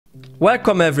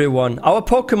Welcome everyone, our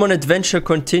Pokemon adventure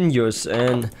continues,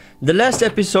 and in the last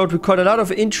episode we caught a lot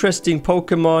of interesting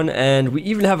Pokemon, and we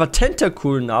even have a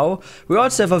Tentacool now. We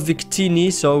also have a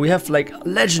Victini, so we have like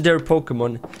legendary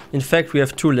Pokemon. In fact, we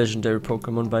have 2 legendary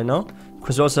Pokemon by now,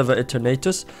 because we also have an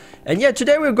Eternatus. And yeah,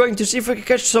 today we're going to see if we can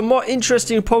catch some more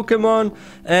interesting Pokemon,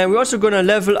 and we're also gonna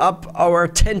level up our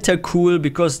Tentacool,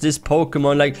 because this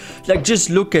Pokemon, like just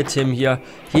look at him here.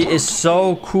 He is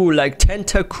so cool. Like,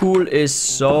 Tentacool is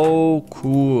so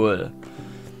cool.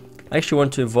 I actually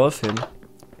want to evolve him.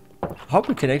 I hope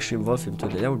we can actually evolve him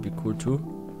today. That would be cool too.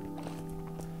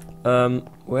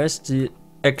 Where's the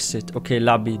exit? Okay,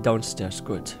 lobby downstairs.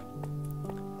 Good.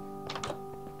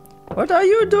 What are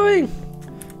you doing?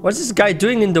 What's this guy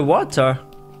doing in the water?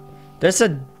 There's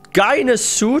a guy in a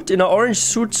suit, in an orange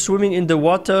suit, swimming in the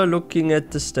water, looking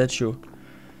at the statue.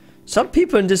 Some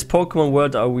people in this Pokemon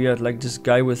world are weird, like this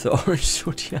guy with the orange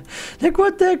suit here. Like,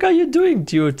 what the heck are you doing,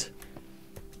 dude?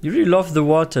 You really love the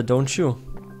water, don't you?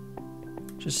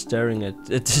 Just staring at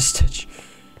this statue.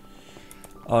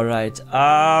 Alright,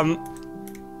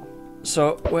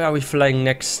 so where are we flying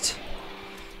next?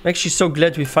 I'm actually so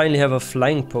glad we finally have a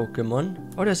flying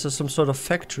Pokemon. Oh, there's some sort of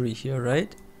factory here,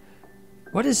 right?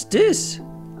 What is this?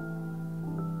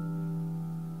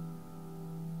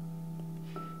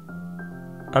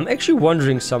 I'm actually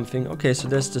wondering something. Okay, so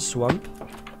there's the swamp.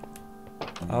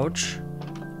 Ouch.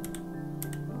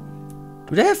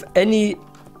 Do they have any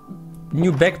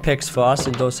new backpacks for us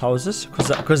in those houses?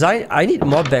 Cause I need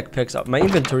more backpacks. My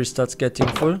inventory starts getting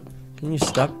full. Can you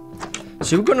stop?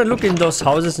 So we're gonna look in those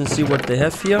houses and see what they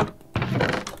have here.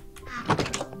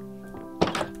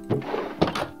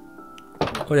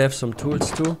 Oh, they have some tools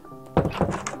too.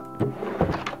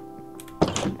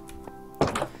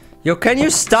 Yo, can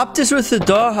you stop this with the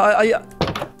door?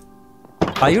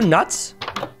 Are you nuts?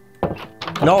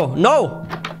 No, no!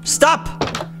 Stop!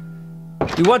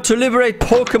 You want to liberate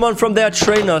Pokemon from their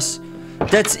trainers.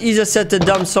 That's easier said than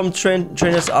done. Some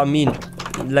trainers are mean.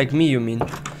 Like me, you mean.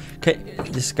 Okay,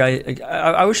 this guy,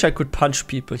 I wish I could punch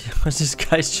people here, because this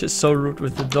guy's just so rude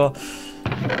with the door.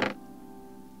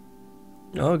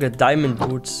 Oh, got diamond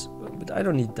boots. But I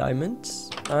don't need diamonds.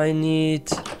 I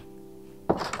need...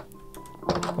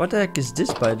 What the heck is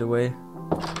this, by the way?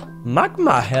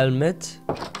 Magma helmet?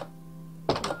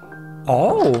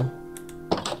 Oh!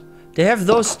 They have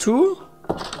those too?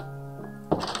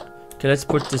 Okay, let's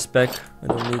put this back. I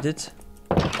don't need it.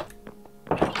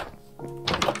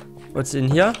 What's in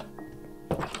here?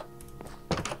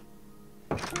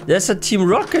 There's a Team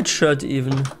Rocket shirt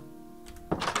even.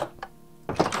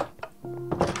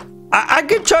 I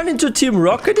could turn into Team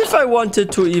Rocket if I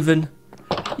wanted to even.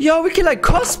 Yo, we can like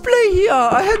cosplay here.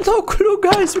 I had no clue,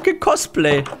 guys. We can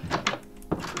cosplay.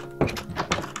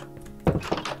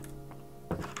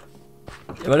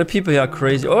 Yeah, but the people here are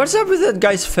crazy. Oh, what's up with that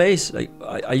guy's face? Like,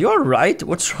 are you alright?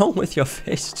 What's wrong with your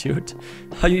face, dude?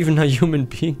 Are you even a human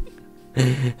being?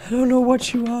 I don't know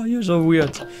what you are. You're so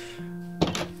weird.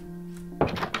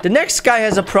 The next guy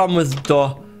has a problem with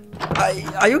door.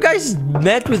 Are you guys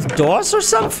mad with doors or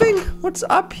something? What's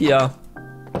up here?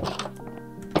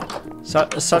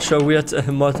 Such a weird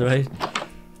mod, right?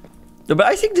 No, but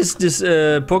I think this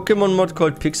Pokemon mod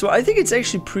called Pixelmon, I think it's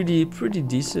actually pretty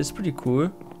decent. It's pretty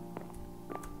cool.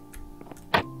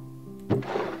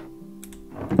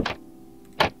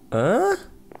 Huh?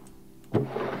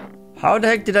 How the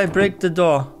heck did I break the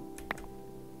door?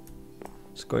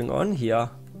 What's going on here?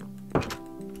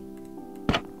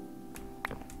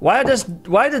 Why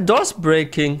are the doors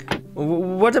breaking?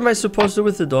 What am I supposed to do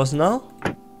with the doors now?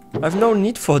 I have no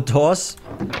need for doors.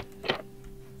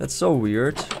 That's so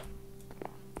weird.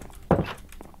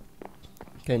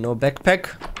 Okay, no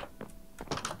backpack.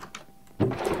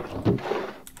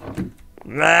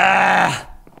 Ah!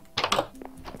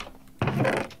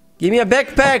 Give me a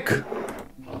backpack!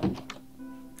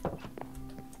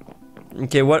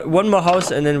 Okay, one more house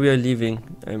and then we are leaving.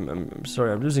 I'm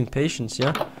sorry, I'm losing patience,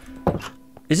 yeah?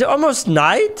 Is it almost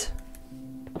night?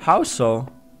 How so?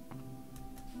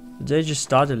 They just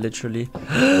started literally.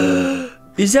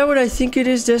 Is that what I think it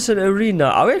is? There's an arena.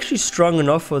 Are we actually strong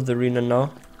enough for the arena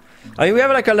now? I mean, we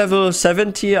have like a level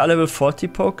 70, a level 40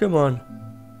 Pokemon.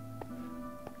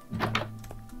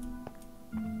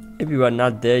 Maybe we're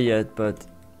not there yet, but...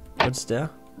 What's there?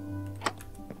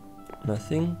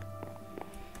 Nothing.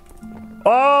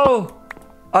 Oh!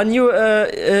 A new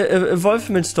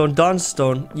evolvement stone, dance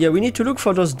stone. Yeah, we need to look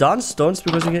for those dance stones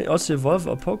because we can also evolve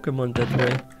our Pokemon that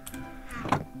way.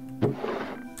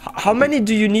 How many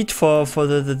do you need for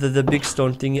the big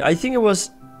stone thingy? I think it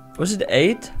was it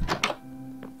 8?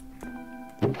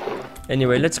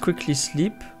 Anyway, let's quickly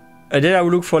sleep. And then I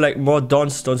will look for like more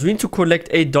Dawnstones. We need to collect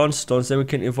 8 Dawnstones, then we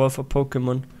can evolve a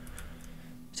Pokemon.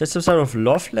 Is that some sort of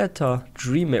love letter?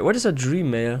 Dream mail. What is a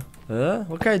dream mail?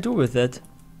 What can I do with that?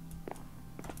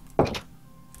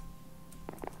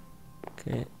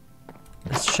 Okay.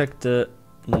 Let's check the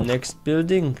next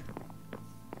building.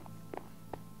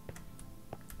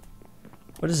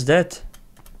 What is that?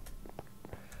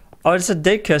 Oh, it's a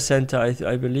daycare center,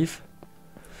 I believe.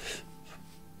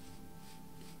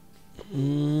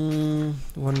 One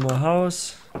more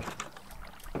house.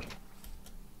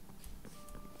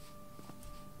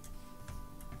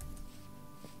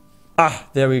 Ah,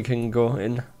 there we can go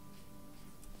in.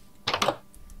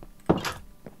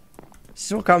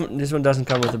 This one doesn't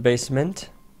come with a basement.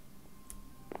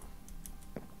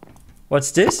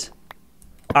 What's this?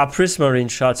 Ah, Prismarine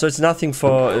shard. So it's nothing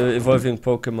for evolving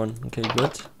Pokemon. Okay,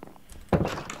 good.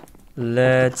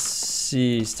 Let's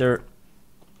see. Is there...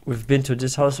 We've been to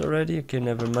this house already? Okay,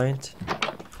 never mind.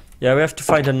 Yeah, we have to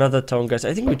find another town, guys.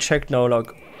 I think we checked now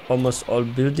like almost all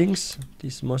buildings. At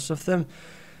least most of them.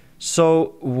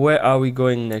 So, where are we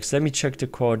going next? Let me check the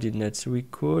coordinates. We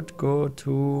could go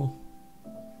to...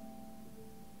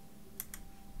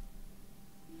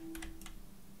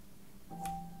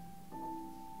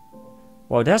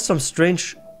 Wow, there's some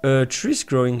strange trees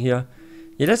growing here.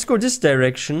 Yeah, let's go this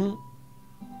direction.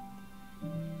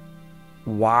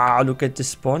 Wow, look at the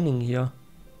spawning here.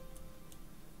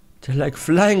 They're like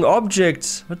flying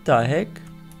objects. What the heck?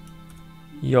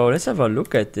 Yo, let's have a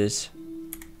look at this.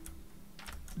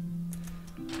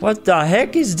 What the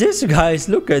heck is this, guys?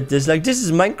 Look at this. Like, this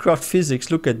is Minecraft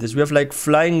physics. Look at this. We have like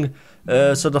flying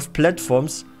sort of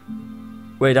platforms.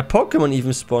 Wait, a Pokemon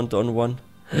even spawned on one.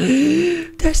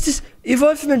 There's this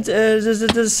evolvement,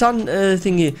 the sun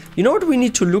thingy. You know what we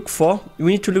need to look for?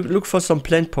 We need to look for some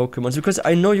plant Pokemons, because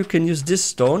I know you can use this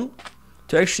stone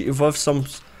to actually evolve some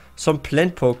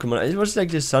plant Pokemon. It was like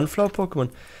the sunflower Pokemon.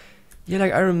 Yeah,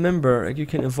 like I remember, like you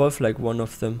can evolve like one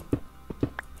of them.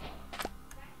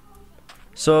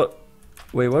 So,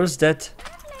 wait, what is that?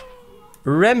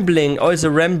 Rambling. Oh, it's a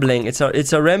rambling. It's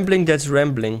a rambling that's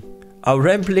rambling. A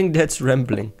rambling that's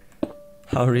rambling.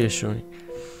 How reassuring.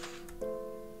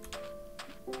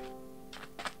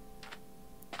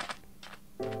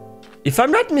 If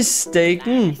I'm not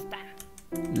mistaken,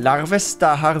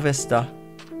 Larvesta, Harvesta.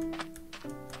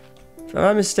 If I'm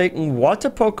not mistaken, water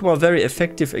Pokemon are very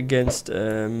effective against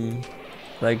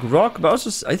like rock, but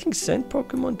also I think sand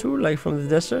Pokemon too, like from the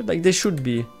desert. Like they should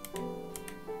be.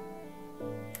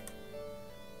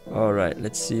 Alright,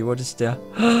 let's see what is there.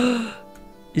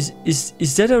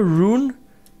 Is that a rune?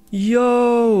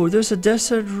 Yo, there's a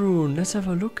desert rune. Let's have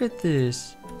a look at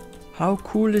this. How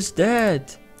cool is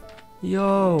that?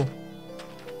 Yo.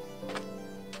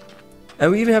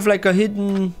 And we even have like a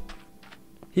hidden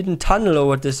tunnel or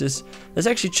what this is. Let's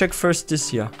actually check first this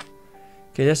here.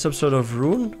 Okay, there's some sort of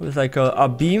rune with like a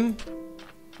beam.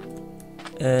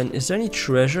 And is there any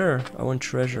treasure? I want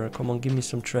treasure. Come on, give me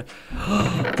some treasure.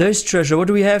 There's treasure. What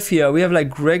do we have here? We have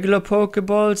like regular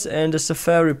Pokeballs and the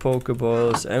Safari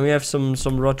Pokeballs. And we have some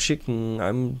raw chicken.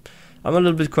 I'm a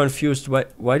little bit confused.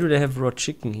 Why do they have raw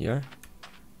chicken here?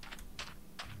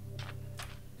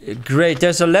 Great,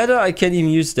 there's a ladder. I can't even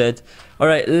use that.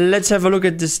 Alright, let's have a look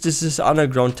at this. This is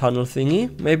underground tunnel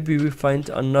thingy. Maybe we find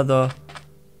another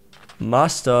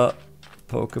master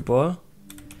Pokeball.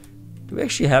 Do we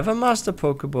actually have a master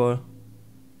Pokeball?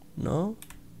 No?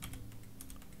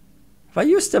 Have I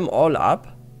used them all up?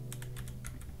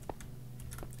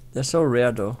 They're so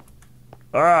rare though.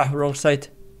 Ah, wrong side.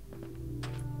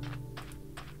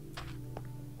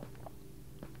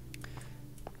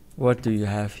 What do you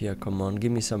have here? Come on,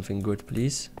 give me something good,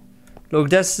 please. Look,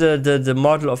 that's the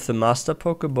model of the master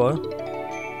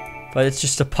Pokeball. But it's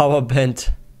just a power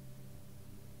band.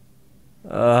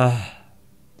 Now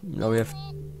we have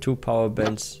 2 power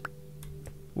bands.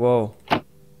 Whoa.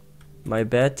 My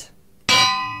bad.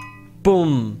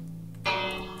 Boom.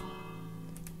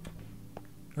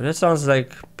 Well, that sounds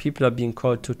like people are being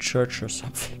called to church or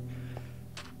something.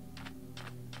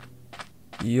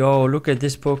 Yo, look at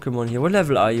this Pokemon here. What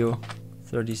level are you?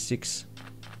 36.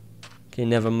 Okay,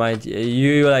 never mind.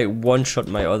 You like one-shot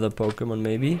my other Pokemon,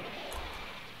 maybe.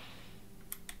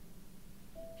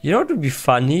 You know what would be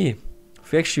funny?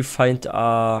 If we actually find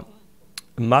a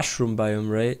mushroom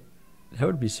biome, right? That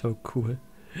would be so cool.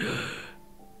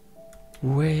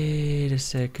 Wait a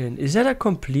second. Is that a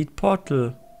complete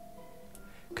portal?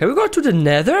 Can we go to the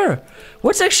Nether?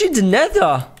 What's actually the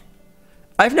Nether?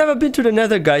 I've never been to the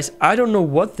Nether, guys. I don't know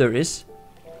what there is.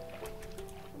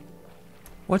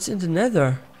 What's in the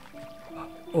Nether?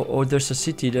 Oh, there's a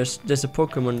city. There's a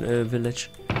Pokemon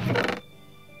village.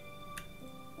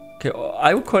 Okay,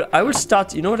 I will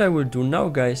start. You know what I will do now,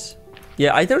 guys?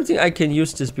 Yeah, I don't think I can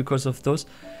use this because of those.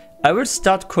 I will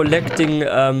start collecting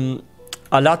a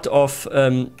lot of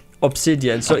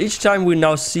obsidian. So each time we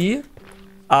now see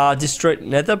a destroyed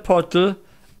nether portal,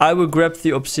 I will grab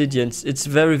the obsidians. It's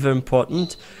very, very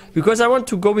important. Because I want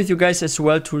to go with you guys as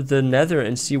well to the nether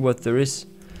and see what there is.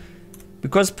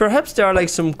 Because perhaps there are like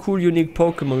some cool unique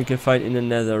Pokemon we can find in the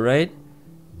nether, right?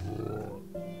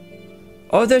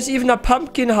 Oh, there's even a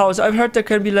pumpkin house. I've heard there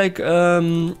can be like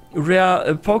rare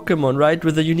Pokemon, right?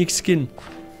 With a unique skin.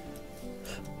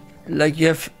 Like you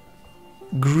have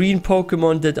green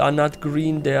Pokemon that are not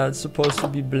green. They are supposed to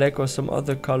be black or some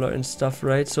other color and stuff,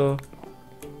 right? So...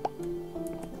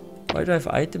 why do I have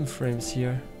item frames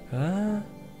here? Huh?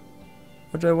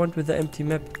 What do I want with the empty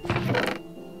map?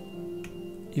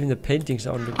 Even the paintings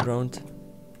are on the ground.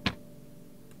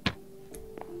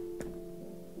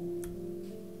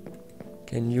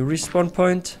 Can you respawn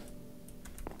point?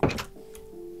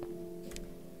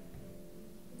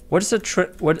 What is a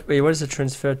what is a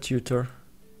transfer tutor?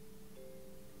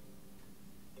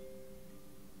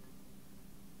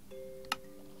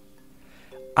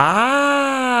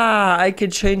 Ah, I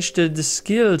can change the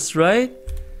skills, right?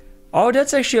 Oh,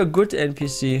 that's actually a good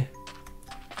NPC.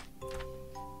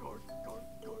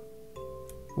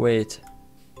 Wait.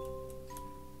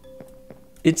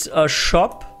 It's a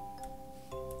shop.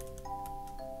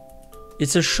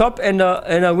 It's a shop and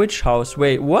a witch house.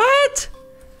 Wait, what?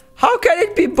 How can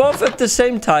it be both at the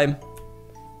same time?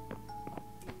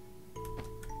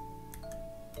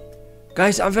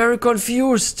 Guys, I'm very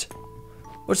confused.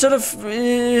 What sort of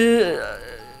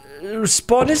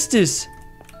spawn is this?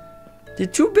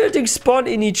 Did two buildings spawn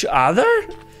in each other?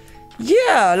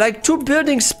 Yeah, like two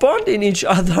buildings spawned in each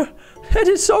other. That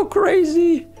is so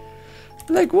crazy.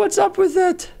 Like, what's up with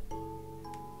that?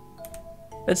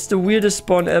 That's the weirdest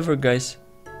spawn ever, guys.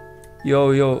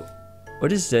 Yo.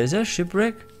 What is that? Is that a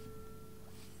shipwreck?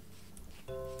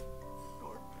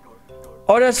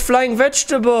 Oh, that's flying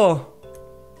vegetable.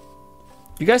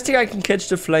 You guys think I can catch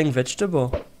the flying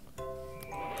vegetable?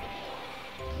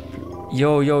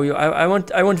 Yo. I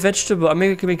want vegetable. I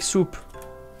maybe can make soup.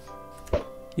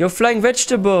 Yo, flying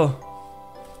vegetable.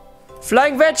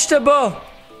 Flying vegetable.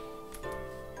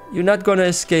 You're not gonna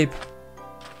escape.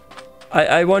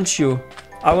 I want you.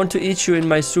 I want to eat you in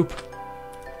my soup.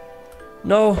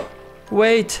 No.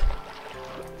 Wait.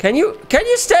 Can you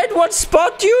stay in one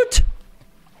spot, dude?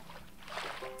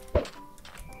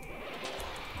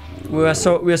 We are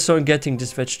so getting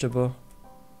this vegetable.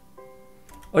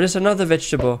 Oh, there's another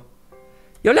vegetable.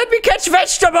 Yo, let me catch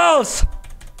vegetables!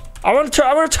 I want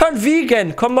to turn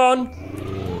vegan. Come on.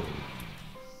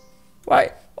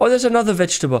 Why? Oh, there's another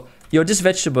vegetable. Yo, this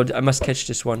vegetable, I must catch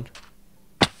this one.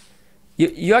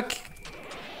 You're...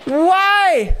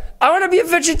 Why? I want to be a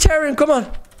vegetarian. Come on.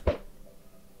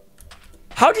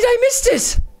 How did I miss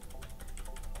this?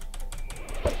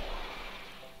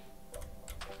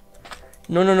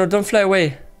 No, don't fly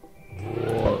away.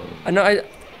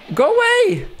 Go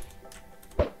away!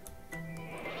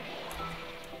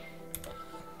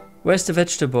 Where's the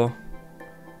vegetable? I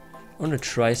want to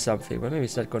try something, but maybe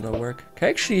it's not gonna work.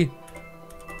 Can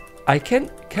I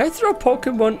throw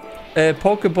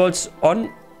Pokeballs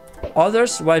on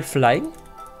others while flying?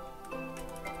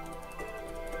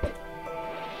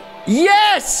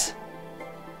 Yes!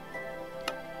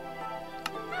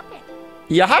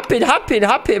 Yeah, hop it, I'm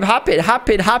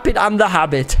the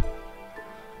habit.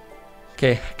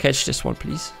 Okay, catch this one,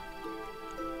 please.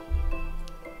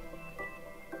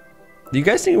 Do you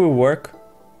guys think it will work?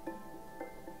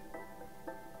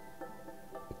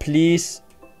 Please.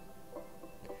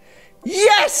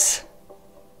 Yes!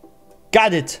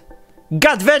 Got it.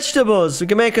 Got vegetables. We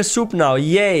can make a soup now.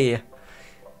 Yay.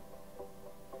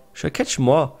 Should I catch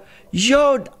more?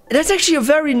 Yo, that's actually a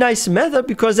very nice method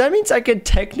because that means I can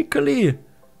technically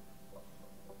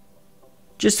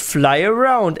just fly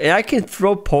around and I can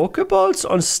throw Pokeballs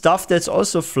on stuff that's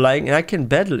also flying and I can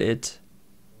battle it.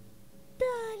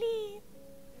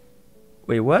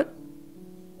 Wait, what?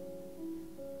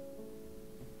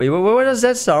 Wait, what does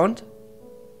that sound?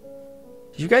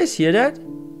 Did you guys hear that?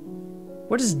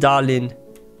 What is darling?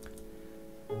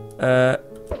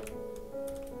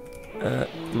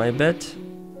 My bad.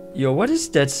 Yo, what is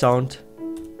that sound?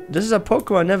 This is a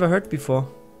Pokemon I never heard before.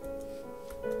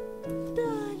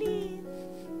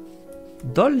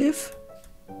 Dolliv?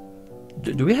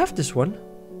 Do we have this one?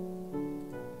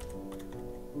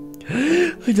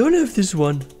 I don't have this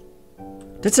one.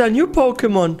 That's a new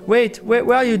Pokemon. Wait,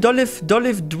 where are you? Dolliv,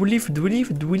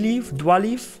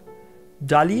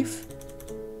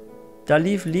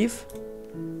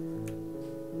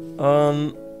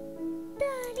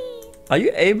 Are you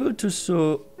able to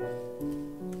so...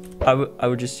 I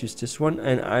will just use this one,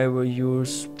 and I will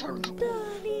use...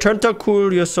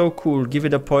 Tentacool, you're so cool. Give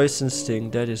it a poison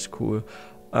sting. That is cool.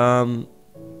 Oh,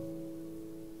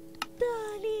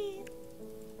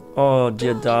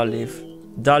 dear Darleaf.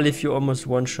 Darleaf, you almost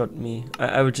one-shot me.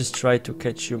 I will just try to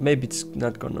catch you. Maybe it's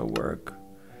not gonna work.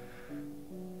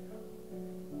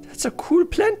 That's a cool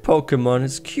plant Pokemon.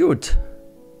 It's cute.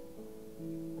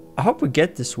 I hope we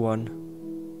get this one.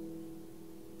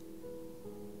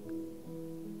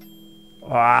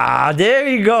 Ah, there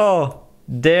we go.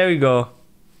 There we go.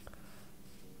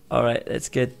 Alright, let's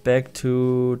get back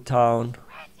to town.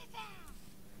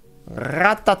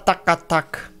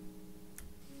 Ratatakatak.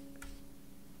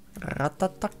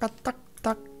 Ratatakatak,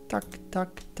 tak, tak,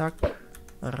 tak, tak.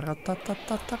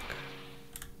 Ratatatatak.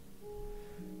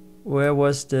 Where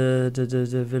was the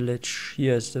village?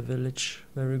 Here's the village.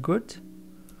 Very good.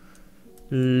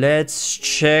 Let's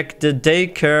check the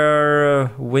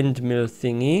daycare windmill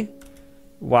thingy.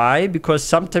 Why? Because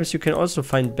sometimes you can also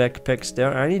find backpacks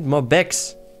there. I need more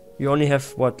bags. You only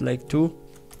have, what, like 2?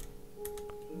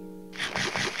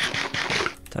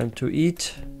 Time to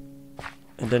eat.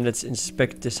 And then let's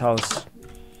inspect this house.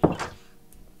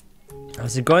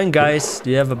 How's it going, guys?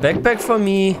 Do you have a backpack for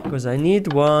me? Because I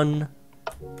need one.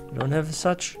 You don't have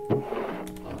such?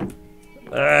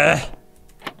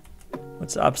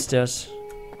 What's upstairs?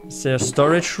 Is there a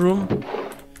storage room?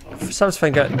 Sounds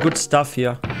like good stuff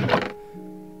here.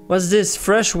 What's this?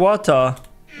 Fresh water.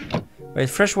 Wait,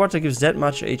 fresh water gives that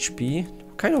much HP?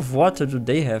 What kind of water do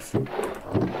they have? There's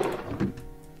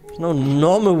no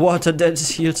normal water that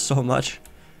heals so much.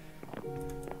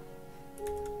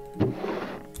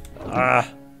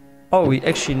 Oh, we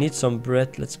actually need some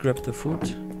bread. Let's grab the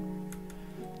food.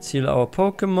 Let's heal our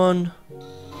Pokemon.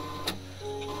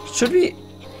 Should we...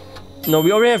 No,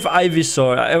 we already have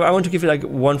Ivysaur. I want to give it like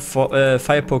one fire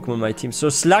Pokemon on my team. So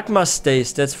Slugma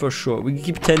stays, that's for sure. We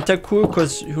keep Tentacool,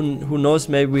 because who knows,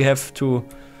 maybe we have to...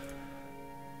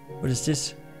 What is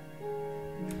this?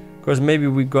 Because maybe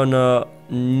we're gonna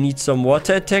need some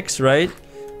water attacks, right?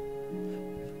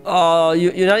 Oh,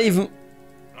 you're not even...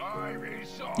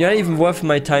 You're not even worth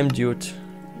my time, dude.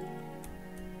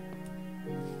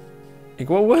 Like,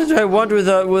 what do I want with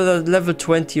a level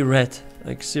 20 red?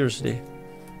 Like, seriously.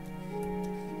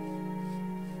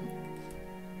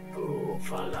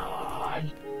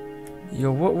 Yo,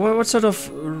 what sort of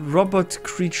robot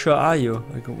creature are you?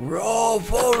 Like, what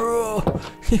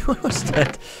was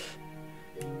that?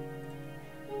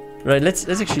 Right, let's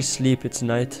actually sleep. It's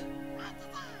night.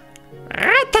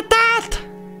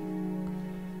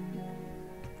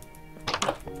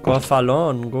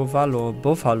 Bofalon.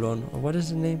 What is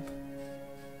the name?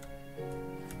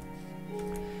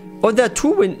 Oh, there are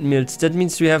 2 windmills. That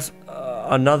means we have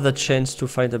another chance to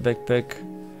find a backpack.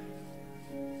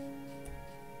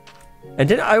 And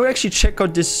then I will actually check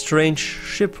out this strange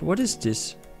ship. What is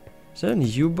this? Is that an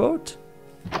U-boat?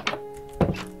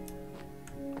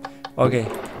 Okay.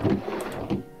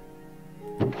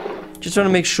 Just want to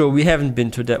make sure we haven't been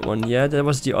to that one. Yeah, that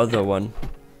was the other one.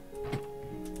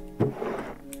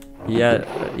 Yeah.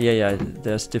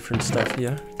 There's different stuff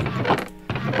here.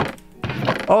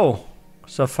 Oh,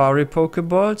 Safari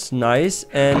Pokeballs. Nice.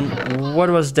 And what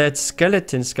was that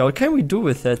skeleton skull? What can we do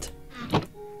with that?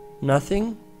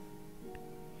 Nothing?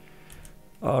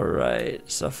 Alright,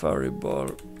 Safari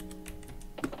Ball.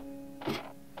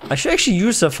 I should actually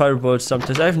use Safari Ball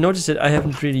sometimes. I've noticed that I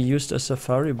haven't really used a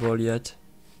Safari Ball yet.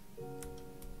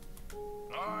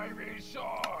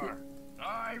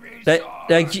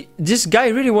 Like, this guy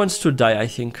really wants to die, I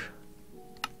think.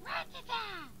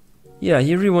 Yeah,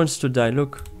 he really wants to die,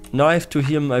 look. Now I have to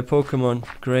heal my Pokemon.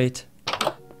 Great.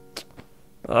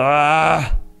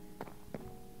 Ah!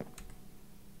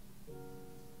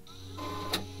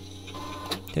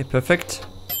 Okay, perfect.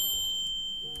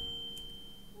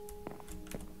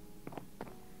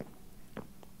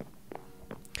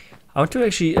 I want to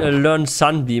actually learn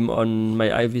Sunbeam on my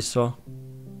Ivysaur.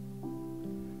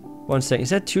 One second, is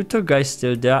that tutor guy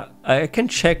still there? I can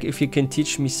check if he can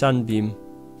teach me Sunbeam.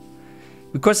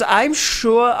 Because I'm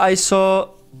sure I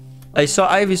saw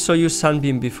Ivysaur use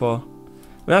Sunbeam before.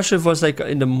 I'm not sure if it was like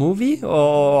in the movie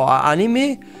or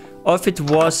anime, or if it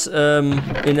was in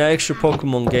an actual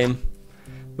Pokemon game.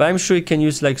 But I'm sure you can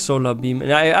use like Solar Beam.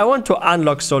 And I want to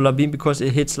unlock Solar Beam because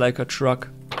it hits like a truck.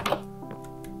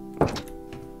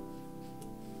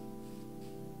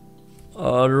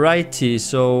 Alrighty,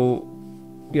 so...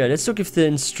 Yeah, let's look if the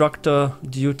instructor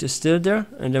dude is still there.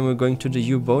 And then we're going to the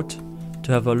U-boat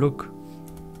to have a look.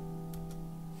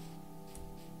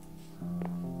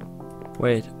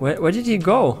 Wait, where did he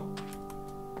go?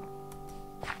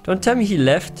 Don't tell me he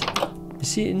left.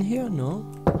 Is he in here? No.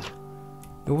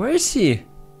 Where is he?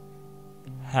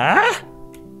 Huh?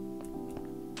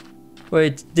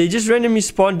 Wait, they just randomly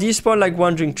spawn, despawn like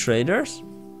wandering traders?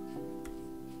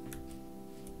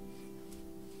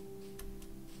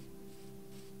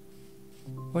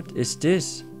 What is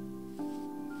this?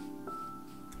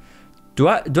 Do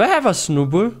I have a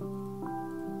snowball?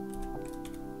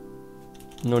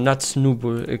 No, not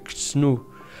snowball, snoo.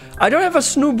 I don't have a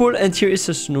snowball, and here is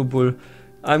a snowball.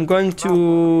 I'm going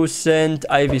to send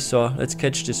Ivysaur. Let's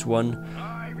catch this one.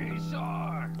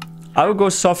 I will go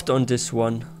soft on this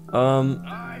one.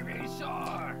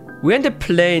 We're in the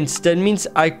plains. That means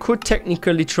I could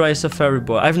technically try Safari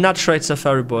Ball. I've not tried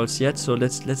Safari Balls yet, so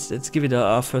let's give it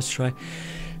our first try.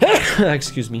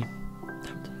 Excuse me.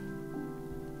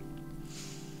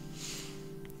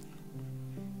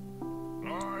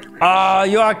 Ah,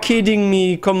 you are kidding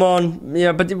me. Come on.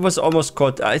 Yeah, but it was almost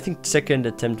caught. I think second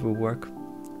attempt will work.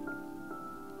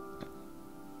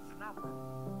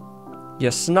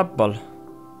 Yeah, Snapball.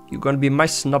 You're gonna be my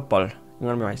Snapball. You're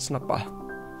gonna be my Snapball.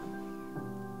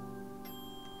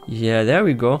 Yeah, there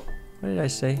we go. What did I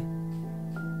say?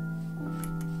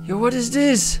 Yo, what is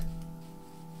this?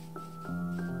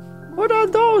 What are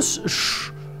those?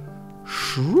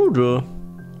 Strudel.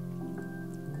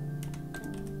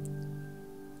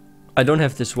 I don't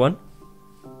have this one.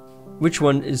 Which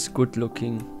one is good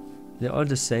looking? They're all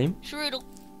the same. Strudel.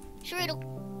 Strudel.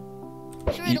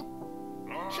 Strudel.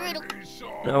 Strudel.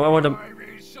 No, I want them.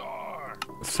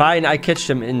 Fine, I catch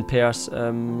them in pairs.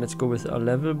 Let's go with a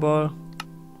level ball.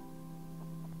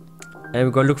 And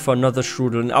we're gonna look for another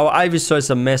Strudel. Our Ivysaur is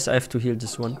a mess. I have to heal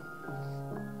this one.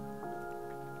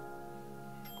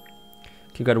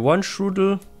 Okay, got one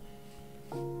Strudel.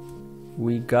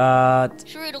 We got...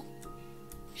 Strudel.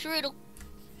 Strudel.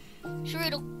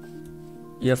 Strudel.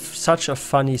 You have such a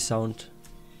funny sound.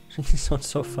 They sound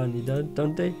so funny,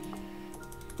 don't they?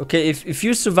 Okay, if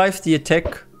you survive the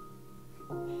attack...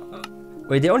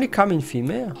 Wait, they only come in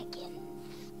female?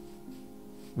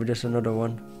 Wait, there's another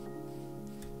one.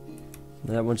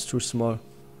 That one's too small.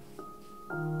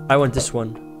 I want this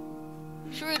one.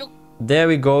 Strudel. There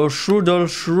we go. Strudel,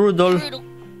 Strudel. Strudel.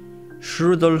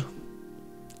 Strudel.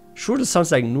 Strudel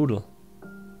sounds like noodle.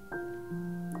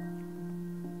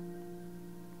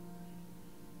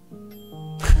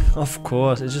 Of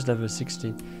course, it's just level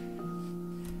 16.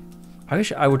 I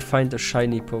wish I would find a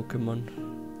shiny Pokemon.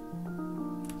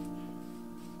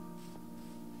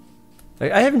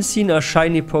 Like, I haven't seen a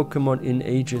shiny Pokemon in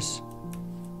ages.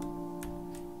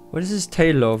 What is this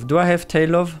Tailov? Do I have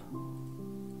Tailov?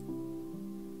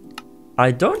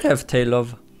 I don't have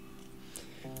Tailov.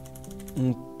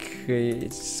 Okay,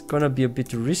 it's gonna be a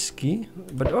bit risky.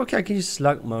 But okay, I can use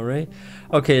Slugma, right?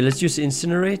 Okay, let's use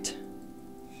Incinerate.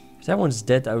 If that one's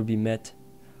dead, I would be mad.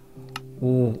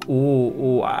 Oh,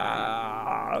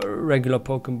 regular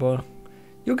Pokeball.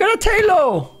 You got a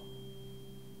Tailo!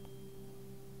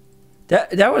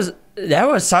 That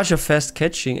was such a fast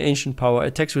catching. Ancient power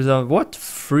attacks with a what?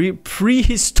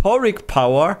 Prehistoric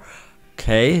power.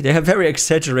 Okay, they are very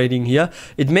exaggerating here.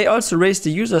 It may also raise the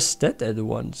user's stat at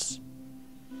once.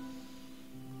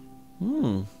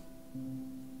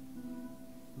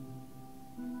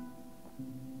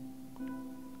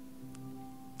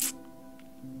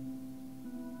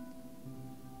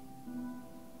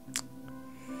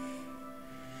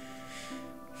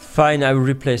 Fine, I will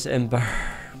replace Ember.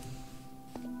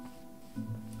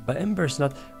 But Ember's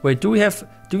not. Wait, do we have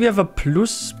a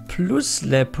plusle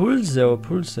or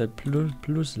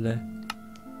plusle?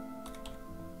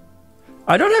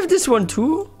 I don't have this one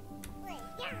too.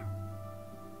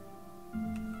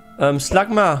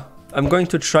 Slugma, I'm going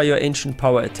to try your ancient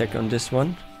power attack on this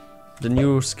one. The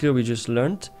new skill we just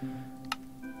learned.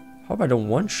 Hope I don't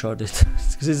one-shot it.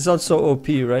 Because it's not so OP,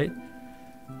 right?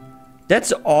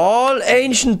 That's all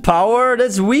ancient power?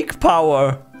 That's weak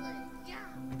power.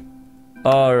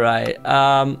 Alright,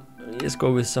 let's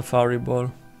go with Safari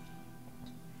Ball.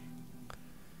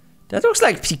 That looks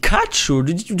like Pikachu.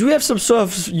 Do you have some sort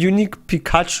of unique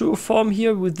Pikachu form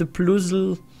here with the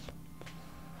Plusle?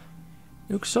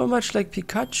 Looks so much like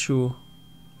Pikachu.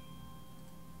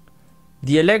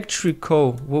 The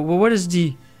Electrico. What is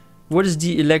the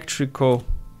Electrico?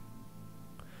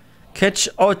 Catch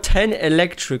 10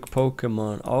 electric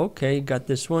Pokemon. Okay, got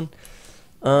this one.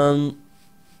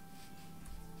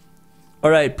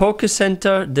 Alright, Poke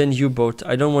Center, then U-Boat.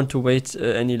 I don't want to wait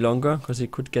any longer because it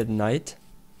could get night.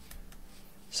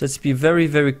 So let's be very,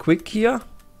 very quick here.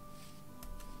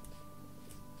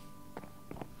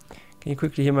 Can you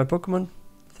quickly hear my Pokemon?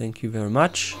 Thank you very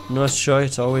much. Nurse Joy,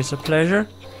 it's always a pleasure.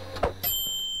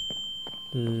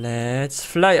 Let's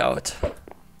fly out.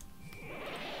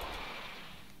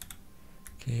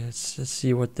 let's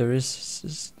see what there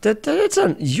is. That's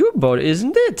an U-boat,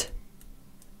 isn't it?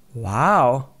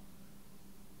 Wow.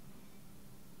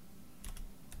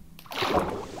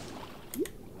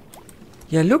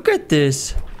 Yeah, look at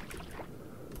this.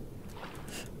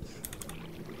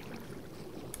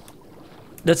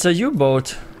 That's a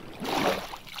U-boat.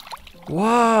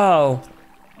 Wow.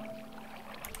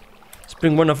 Let's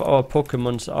bring one of our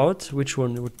Pokemons out. Which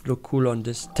one would look cool on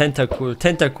this? Tentacool.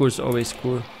 Tentacool is always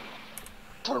cool.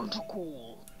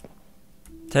 Tentacool.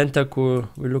 Tentacool.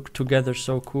 We look together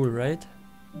so cool, right?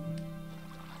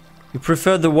 You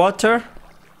prefer the water?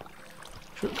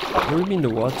 What do you mean the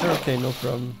water? Okay, no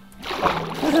problem.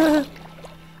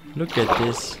 Look at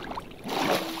this.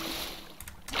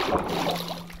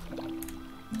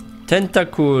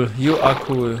 Tentacool, you are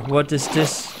cool. What is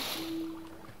this?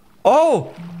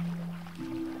 Oh!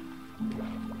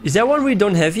 Is that one we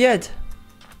don't have yet?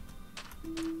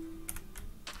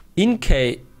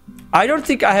 Inkay. I don't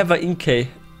think I have an Inkay.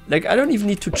 Like, I don't even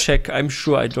need to check. I'm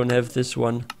sure I don't have this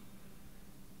one.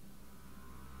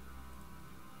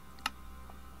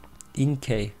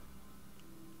 Inkay.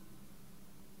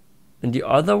 And the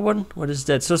other one? What is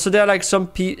that? So there are like some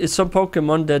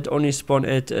Pokemon that only spawn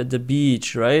at the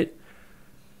beach, right?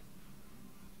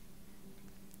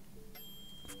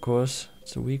 Of course,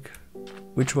 it's a weak.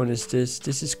 Which one is this?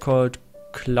 This is called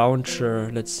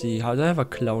Clowncher. Let's see. How do I have a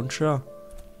Clowncher?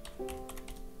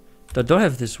 I don't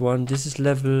have this one. This is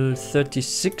level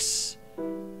 36.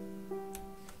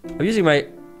 I'm using my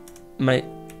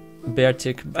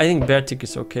Beartic. I think Beartic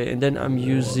is okay. And then I'm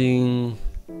using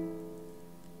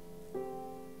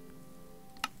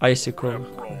Icicle.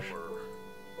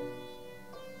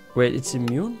 Wait, it's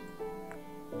immune?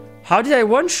 How did I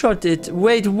one-shot it?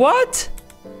 Wait, what?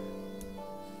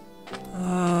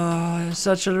 Ah,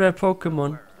 such a rare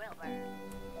Pokemon.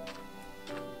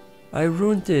 I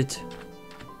ruined it.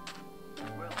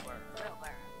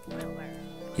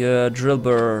 Yeah,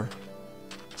 Drillbur.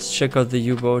 Let's check out the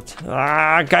U-boat.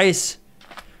 Ah, guys!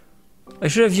 I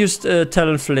should have used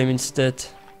Talonflame instead.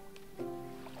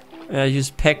 I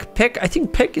used Peck. Peck, I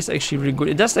think Peck is actually really good.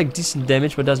 It does like decent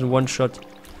damage, but doesn't one-shot.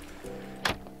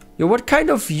 Yo, what kind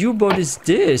of U-boat is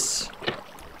this?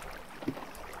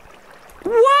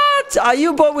 What? A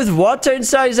U-boat with water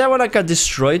inside? Is that one like a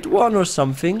destroyed one or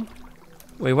something?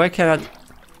 Wait, why can't I...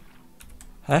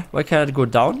 Huh? Why can't I go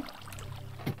down?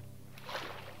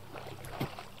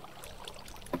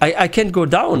 I can't go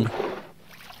down.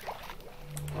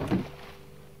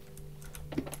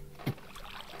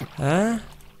 Huh?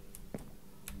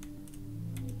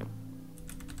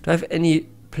 Do I have any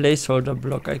placeholder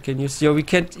block I can use? Yo, we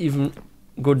can't even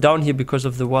go down here because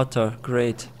of the water.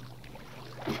 Great.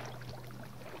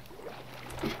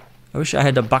 I wish I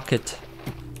had a bucket.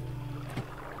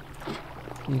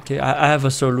 Okay, I have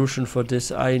a solution for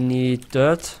this. I need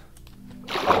dirt.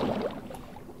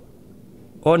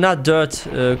 Or not dirt,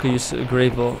 could use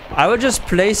gravel. I will just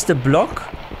place the block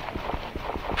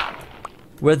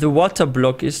where the water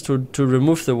block is to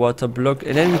remove the water block,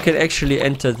 and then we can actually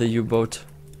enter the U-boat.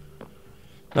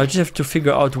 Now I just have to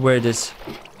figure out where it is.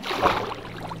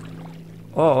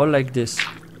 Oh, like this.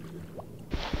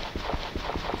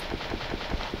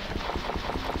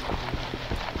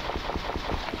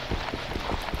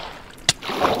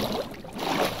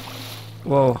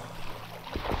 Whoa.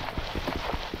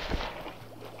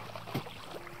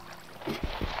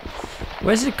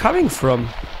 Where's it coming from?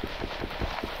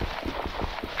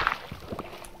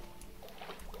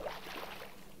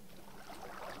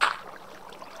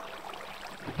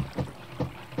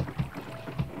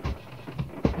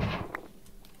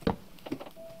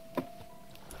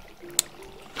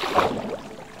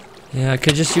 Yeah, I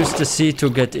can just use the sea to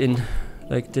get in,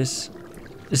 like this.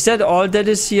 Is that all that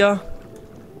is here?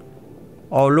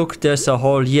 Oh, look, there's a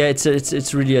hole. Yeah,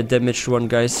 it's really a damaged one,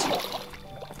 guys.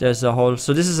 There's a hole.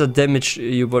 So this is a damaged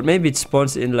U-boat. Maybe it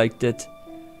spawns in like that.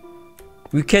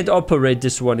 We can't operate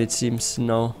this one, it seems,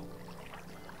 no.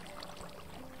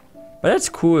 But that's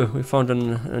cool. We found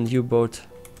an U-boat.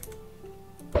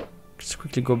 Let's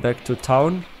quickly go back to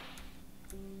town.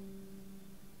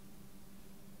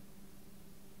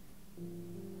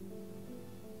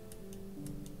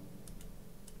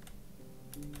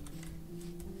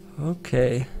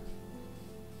 Okay.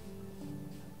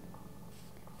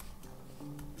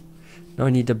 Now I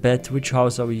need a bed. Which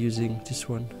house are we using? This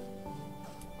one.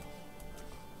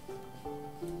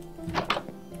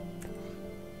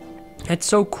 That's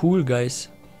so cool, guys.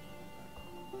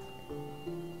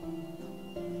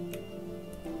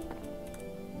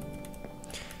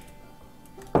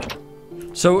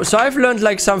 So I've learned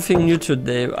like something new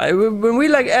today. When we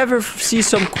like ever see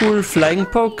some cool flying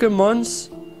Pokemons,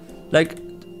 like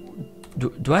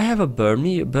Do I have a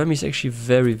Burmy? Burmy is actually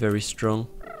very, very strong.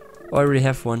 Oh, I already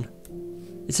have one.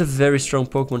 It's a very strong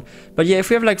Pokemon. But yeah, if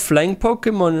we have like flying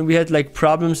Pokemon and we had like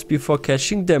problems before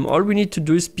catching them, all we need to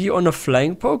do is be on a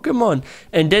flying Pokemon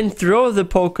and then throw the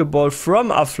Pokeball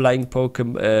from a flying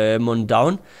Pokemon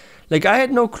down. Like, I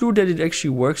had no clue that it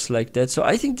actually works like that. So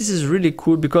I think this is really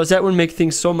cool because that will make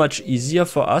things so much easier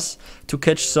for us to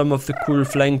catch some of the cool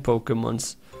flying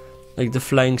Pokemons. Like the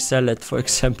flying salad, for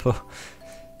example.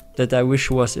 That I wish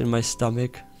was in my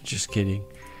stomach. Just kidding.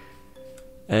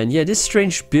 And yeah, this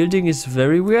strange building is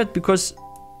very weird because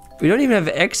we don't even have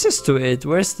access to it.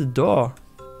 Where's the door?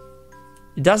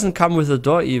 It doesn't come with a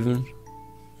door even,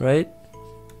 right?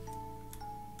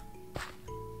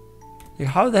 Like,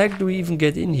 how the heck do we even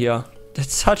get in here?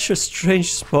 That's such a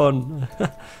strange spawn.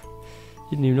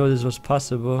 Didn't even know this was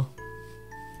possible.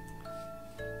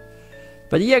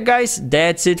 But yeah, guys,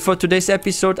 that's it for today's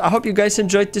episode. I hope you guys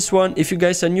enjoyed this one. If you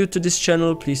guys are new to this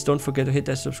channel, please don't forget to hit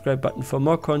that subscribe button for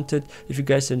more content. If you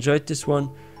guys enjoyed this one,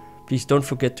 please don't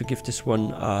forget to give this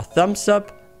one a thumbs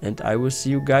up. And I will see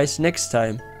you guys next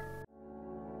time.